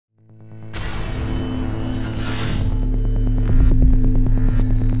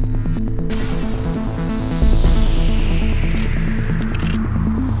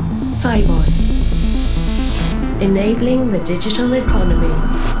enabling the digital economy.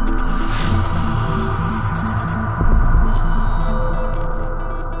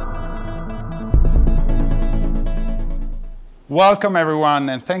 Welcome everyone,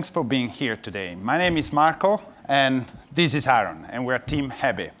 and thanks for being here today. My name is Marco, and this is Aaron, and we're Team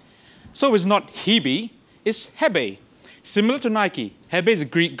Hebe. So it's not Hebe, it's Hebe. Similar to Nike, Hebe is a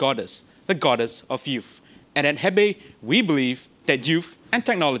Greek goddess, the goddess of youth. And at Hebe, we believe that youth and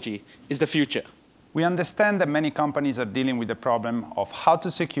technology is the future. We understand that many companies are dealing with the problem of how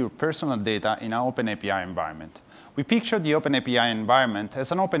to secure personal data in an open API environment. We picture the open API environment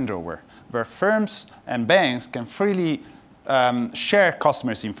as an open drawer, where firms and banks can freely share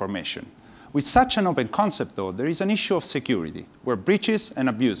customers' information. With such an open concept, though, there is an issue of security, where breaches and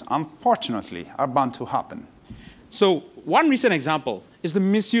abuse, unfortunately, are bound to happen. So one recent example is the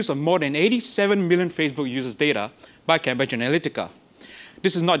misuse of more than 87 million Facebook users' data by Cambridge Analytica.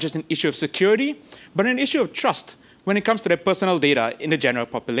 This is not just an issue of security, but an issue of trust when it comes to their personal data in the general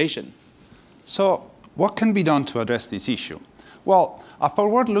population. So what can be done to address this issue? Well, a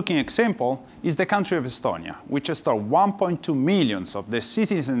forward-looking example is the country of Estonia, which has stored 1.2 million of their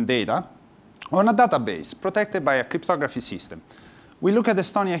citizen data on a database protected by a cryptography system. We look at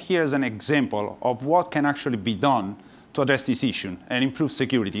Estonia here as an example of what can actually be done to address this issue and improve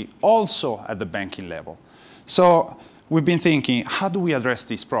security, also at the banking level. So we've been thinking, how do we address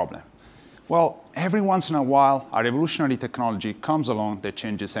this problem? Well, every once in a while, a revolutionary technology comes along that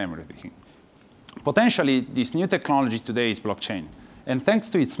changes everything. Potentially, this new technology today is blockchain. And thanks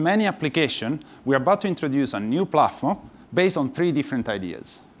to its many applications, we're about to introduce a new platform based on 3 different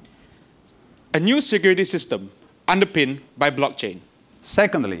ideas. A new security system underpinned by blockchain.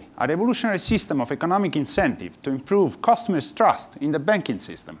 Secondly, a revolutionary system of economic incentive to improve customers' trust in the banking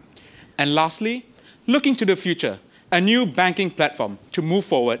system. And lastly, looking to the future, a new banking platform to move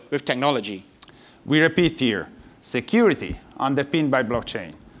forward with technology. We repeat here, security underpinned by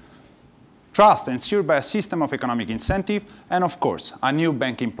blockchain, trust ensured by a system of economic incentive, and of course, a new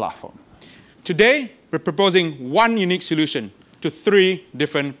banking platform. Today, we're proposing one unique solution to 3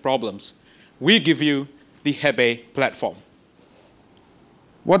 different problems. We give you the Hebe platform.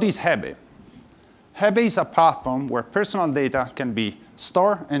 What is Hebe? Hebe is a platform where personal data can be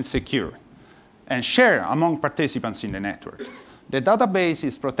stored and secured and shared among participants in the network. The database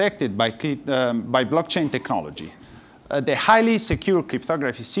is protected by blockchain technology. The highly secure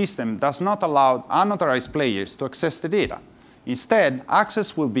cryptography system does not allow unauthorized players to access the data. Instead,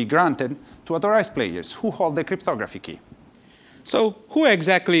 access will be granted to authorized players who hold the cryptography key. So who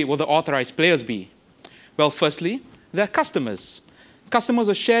exactly will the authorized players be? Well, firstly, they're customers. Customers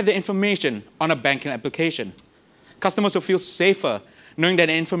will share their information on a banking application. Customers will feel safer knowing that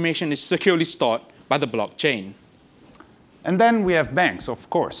the information is securely stored by the blockchain. And then we have banks, of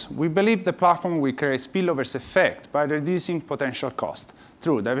course. We believe the platform will create spillover effect by reducing potential cost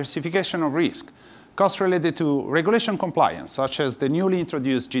through diversification of risk, costs related to regulation compliance, such as the newly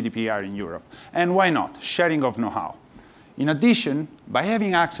introduced GDPR in Europe, and why not, sharing of know-how. In addition, by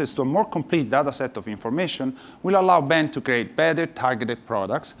having access to a more complete data set of information, will allow banks to create better targeted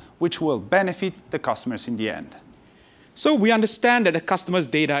products, which will benefit the customers in the end. So we understand that the customer's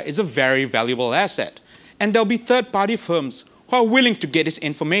data is a very valuable asset. And there'll be third-party firms who are willing to get this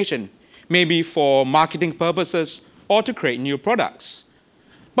information, maybe for marketing purposes or to create new products.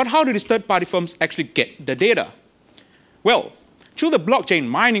 But how do these third-party firms actually get the data? Well, through the blockchain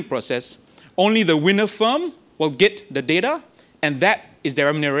mining process, only the winner firm will get the data, and that is their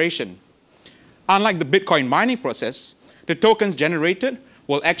remuneration. Unlike the Bitcoin mining process, the tokens generated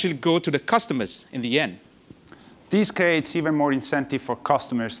will actually go to the customers in the end. This creates even more incentive for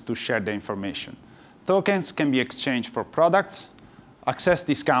customers to share the information. Tokens can be exchanged for products, access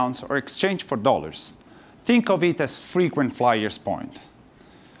discounts, or exchanged for dollars. Think of it as frequent flyers point.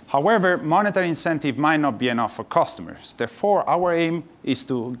 However, monetary incentive might not be enough for customers. Therefore, our aim is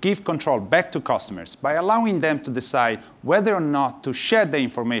to give control back to customers by allowing them to decide whether or not to share the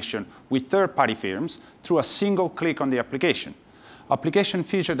information with third-party firms through a single click on the application. Application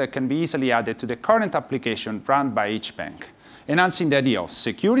feature that can be easily added to the current application run by each bank, enhancing the idea of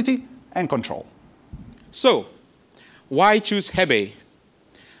security and control. So, why choose Hebe?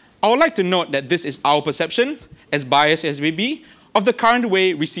 I would like to note that this is our perception, as biased as we be, of the current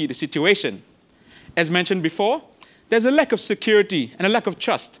way we see the situation. As mentioned before, there's a lack of security and a lack of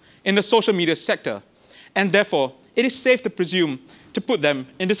trust in the social media sector, and therefore, it is safe to presume to put them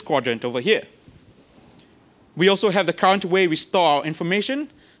in this quadrant over here. We also have the current way we store our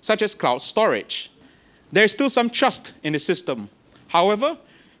information, such as cloud storage. There is still some trust in the system. However,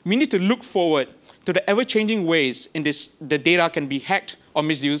 we need to look forward to the ever-changing ways in this the data can be hacked or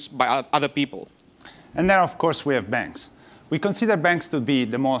misused by other people. And then, of course, we have banks. We consider banks to be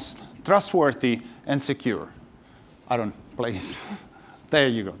the most trustworthy and secure. Please. There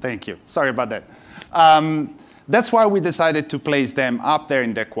you go. Thank you. Sorry about that. That's why we decided to place them up there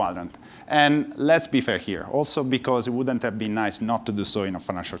in that quadrant. And let's be fair here, also because it wouldn't have been nice not to do so in a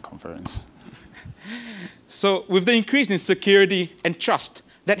financial conference. So with the increase in security and trust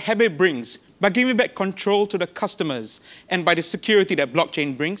that Hebe brings, by giving back control to the customers and by the security that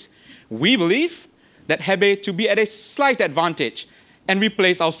blockchain brings, we believe that Hebe to be at a slight advantage, and we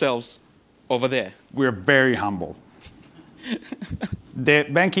place ourselves over there. We're very humble. The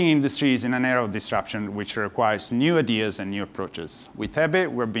banking industry is in an era of disruption which requires new ideas and new approaches. With Hebe,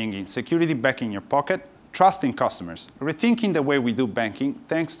 we're bringing security back in your pocket, trust in customers, rethinking the way we do banking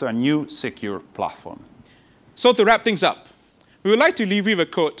thanks to a new secure platform. So to wrap things up, we would like to leave you with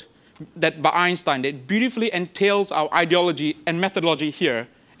a quote by Einstein that beautifully entails our ideology and methodology here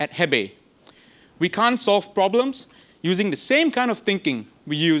at Hebe. We can't solve problems using the same kind of thinking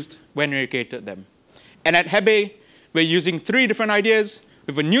we used when we created them. And at Hebe, we're using 3 different ideas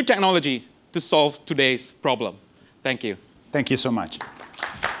with a new technology to solve today's problem. Thank you. Thank you so much.